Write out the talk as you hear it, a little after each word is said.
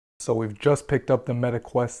So we've just picked up the Meta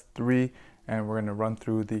Quest 3 and we're gonna run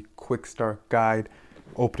through the quick start guide,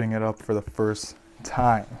 opening it up for the first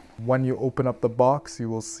time. When you open up the box, you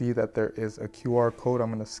will see that there is a QR code.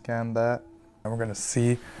 I'm gonna scan that and we're gonna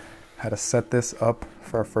see how to set this up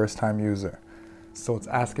for a first time user. So it's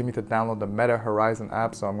asking me to download the Meta Horizon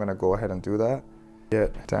app, so I'm gonna go ahead and do that.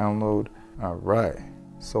 Hit download. All right,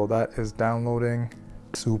 so that is downloading.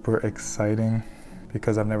 Super exciting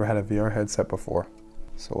because I've never had a VR headset before.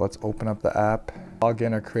 So let's open up the app, log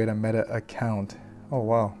in or create a Meta account. Oh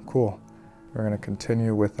wow, cool. We're gonna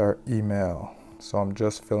continue with our email. So I'm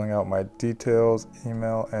just filling out my details,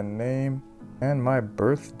 email and name, and my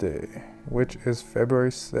birthday, which is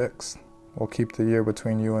February 6th. We'll keep the year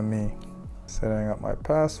between you and me. Setting up my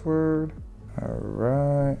password. All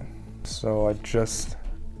right. So I just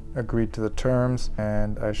agreed to the terms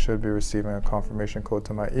and I should be receiving a confirmation code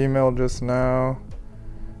to my email just now.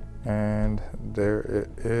 And there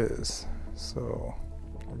it is. So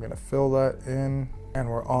we're gonna fill that in and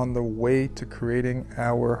we're on the way to creating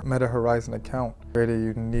our Meta Horizon account. Create a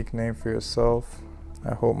unique name for yourself.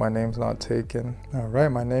 I hope my name's not taken. All right,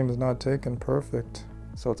 my name is not taken, perfect.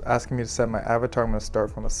 So it's asking me to set my avatar. I'm gonna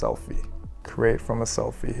start from a selfie. Create from a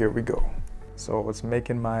selfie, here we go. So it's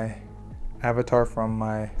making my avatar from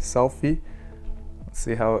my selfie. Let's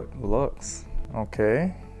see how it looks.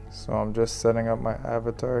 Okay. So I'm just setting up my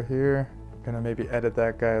avatar here. Gonna maybe edit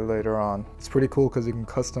that guy later on. It's pretty cool because you can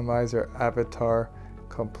customize your avatar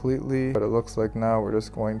completely. But it looks like now we're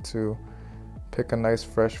just going to pick a nice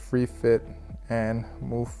fresh free fit and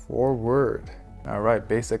move forward. All right,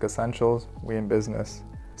 basic essentials, we in business.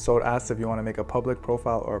 So it asks if you want to make a public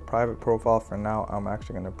profile or a private profile. For now, I'm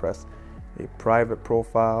actually gonna press a private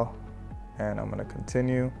profile and I'm gonna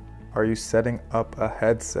continue. Are you setting up a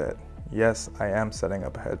headset? Yes, I am setting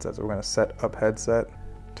up a headset. So we're gonna set up headset,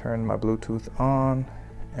 turn my Bluetooth on,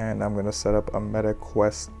 and I'm gonna set up a Meta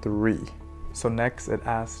Quest 3. So next it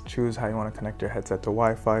asks, choose how you wanna connect your headset to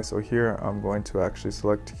Wi-Fi. So here I'm going to actually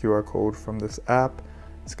select QR code from this app.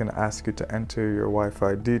 It's gonna ask you to enter your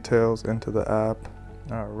Wi-Fi details into the app.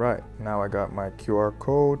 All right, now I got my QR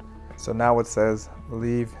code. So now it says,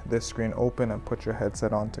 leave this screen open and put your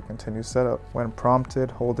headset on to continue setup. When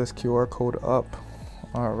prompted, hold this QR code up.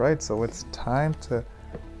 All right, so it's time to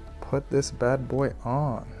put this bad boy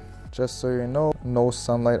on. Just so you know, no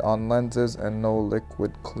sunlight on lenses and no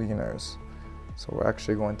liquid cleaners. So we're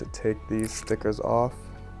actually going to take these stickers off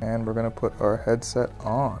and we're gonna put our headset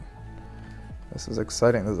on. This is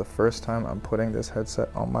exciting. This is the first time I'm putting this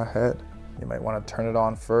headset on my head. You might wanna turn it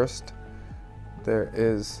on first. There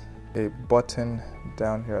is a button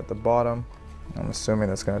down here at the bottom. I'm assuming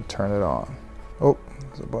it's gonna turn it on. Oh,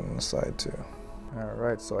 there's a button on the side too. All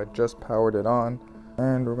right, so I just powered it on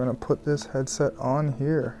and we're gonna put this headset on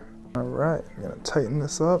here. All right, I'm gonna tighten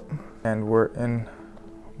this up and we're in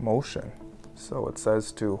motion. So it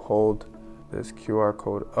says to hold this QR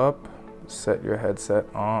code up, set your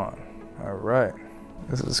headset on. All right,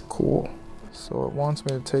 this is cool. So it wants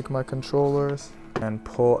me to take my controllers and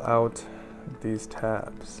pull out these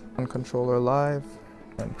tabs. One controller live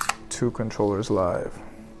and two controllers live.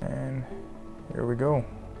 And here we go.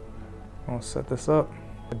 I'll set this up.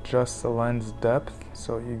 Adjust the lens depth.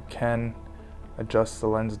 So you can adjust the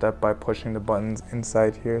lens depth by pushing the buttons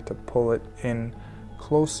inside here to pull it in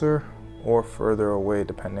closer or further away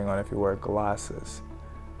depending on if you wear glasses.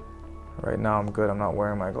 Right now I'm good, I'm not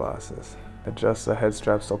wearing my glasses. Adjust the head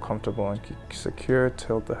strap so comfortable and secure.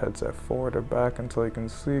 Tilt the headset forward or back until you can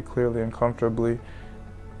see clearly and comfortably.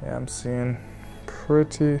 Yeah, I'm seeing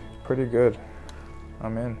pretty good.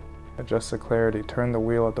 I'm in. Adjust the clarity. Turn the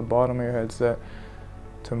wheel at the bottom of your headset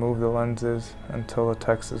to move the lenses until the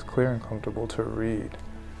text is clear and comfortable to read.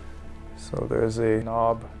 So there's a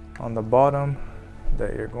knob on the bottom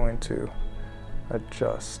that you're going to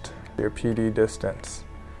adjust your PD distance.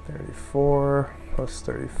 34 plus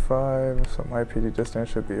 35, so my PD distance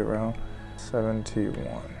should be around 71.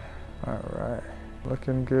 All right,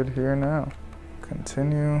 looking good here now.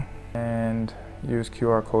 Continue and use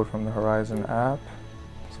QR code from the Horizon app.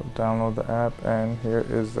 So download the app and here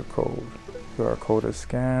is the code. QR code is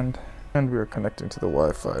scanned and we are connecting to the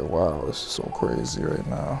Wi-Fi. Wow, this is so crazy right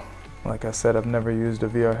now. Like I said, I've never used a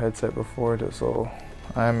VR headset before, so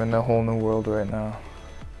I'm in a whole new world right now.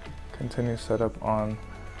 Continue setup on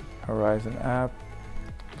Horizon app.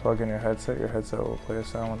 Plug in your headset will play a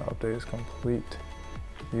sound when the update is complete.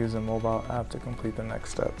 Use the mobile app to complete the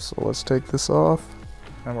next step. So let's take this off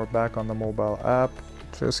and we're back on the mobile app.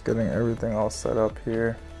 Just getting everything all set up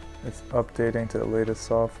here. It's updating to the latest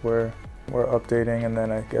software. We're updating and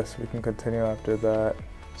then I guess we can continue after that.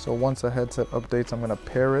 So once a headset updates, I'm gonna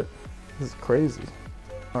pair it. This is crazy.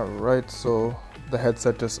 Alright, so the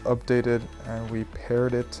headset just updated and we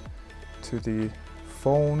paired it to the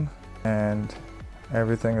phone and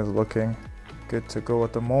everything is looking good to go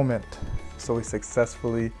at the moment. So we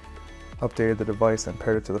successfully updated the device and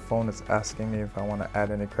paired it to the phone. It's asking me if I want to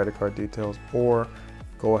add any credit card details or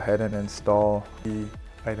go ahead and install the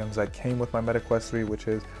items that came with my MetaQuest 3, which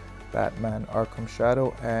is Batman Arkham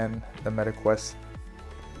Shadow and the MetaQuest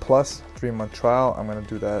Plus 3-month trial. I'm going to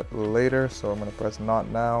do that later, so I'm going to press not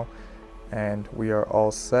now and we are all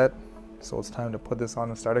set. So it's time to put this on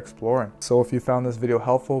and start exploring. So if you found this video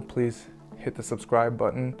helpful, please hit the subscribe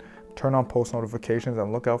button, turn on post notifications,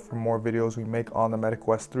 and look out for more videos we make on the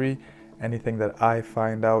MetaQuest 3. Anything that I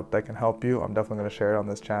find out that can help you, I'm definitely going to share it on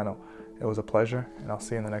this channel. It was a pleasure, and I'll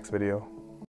see you in the next video.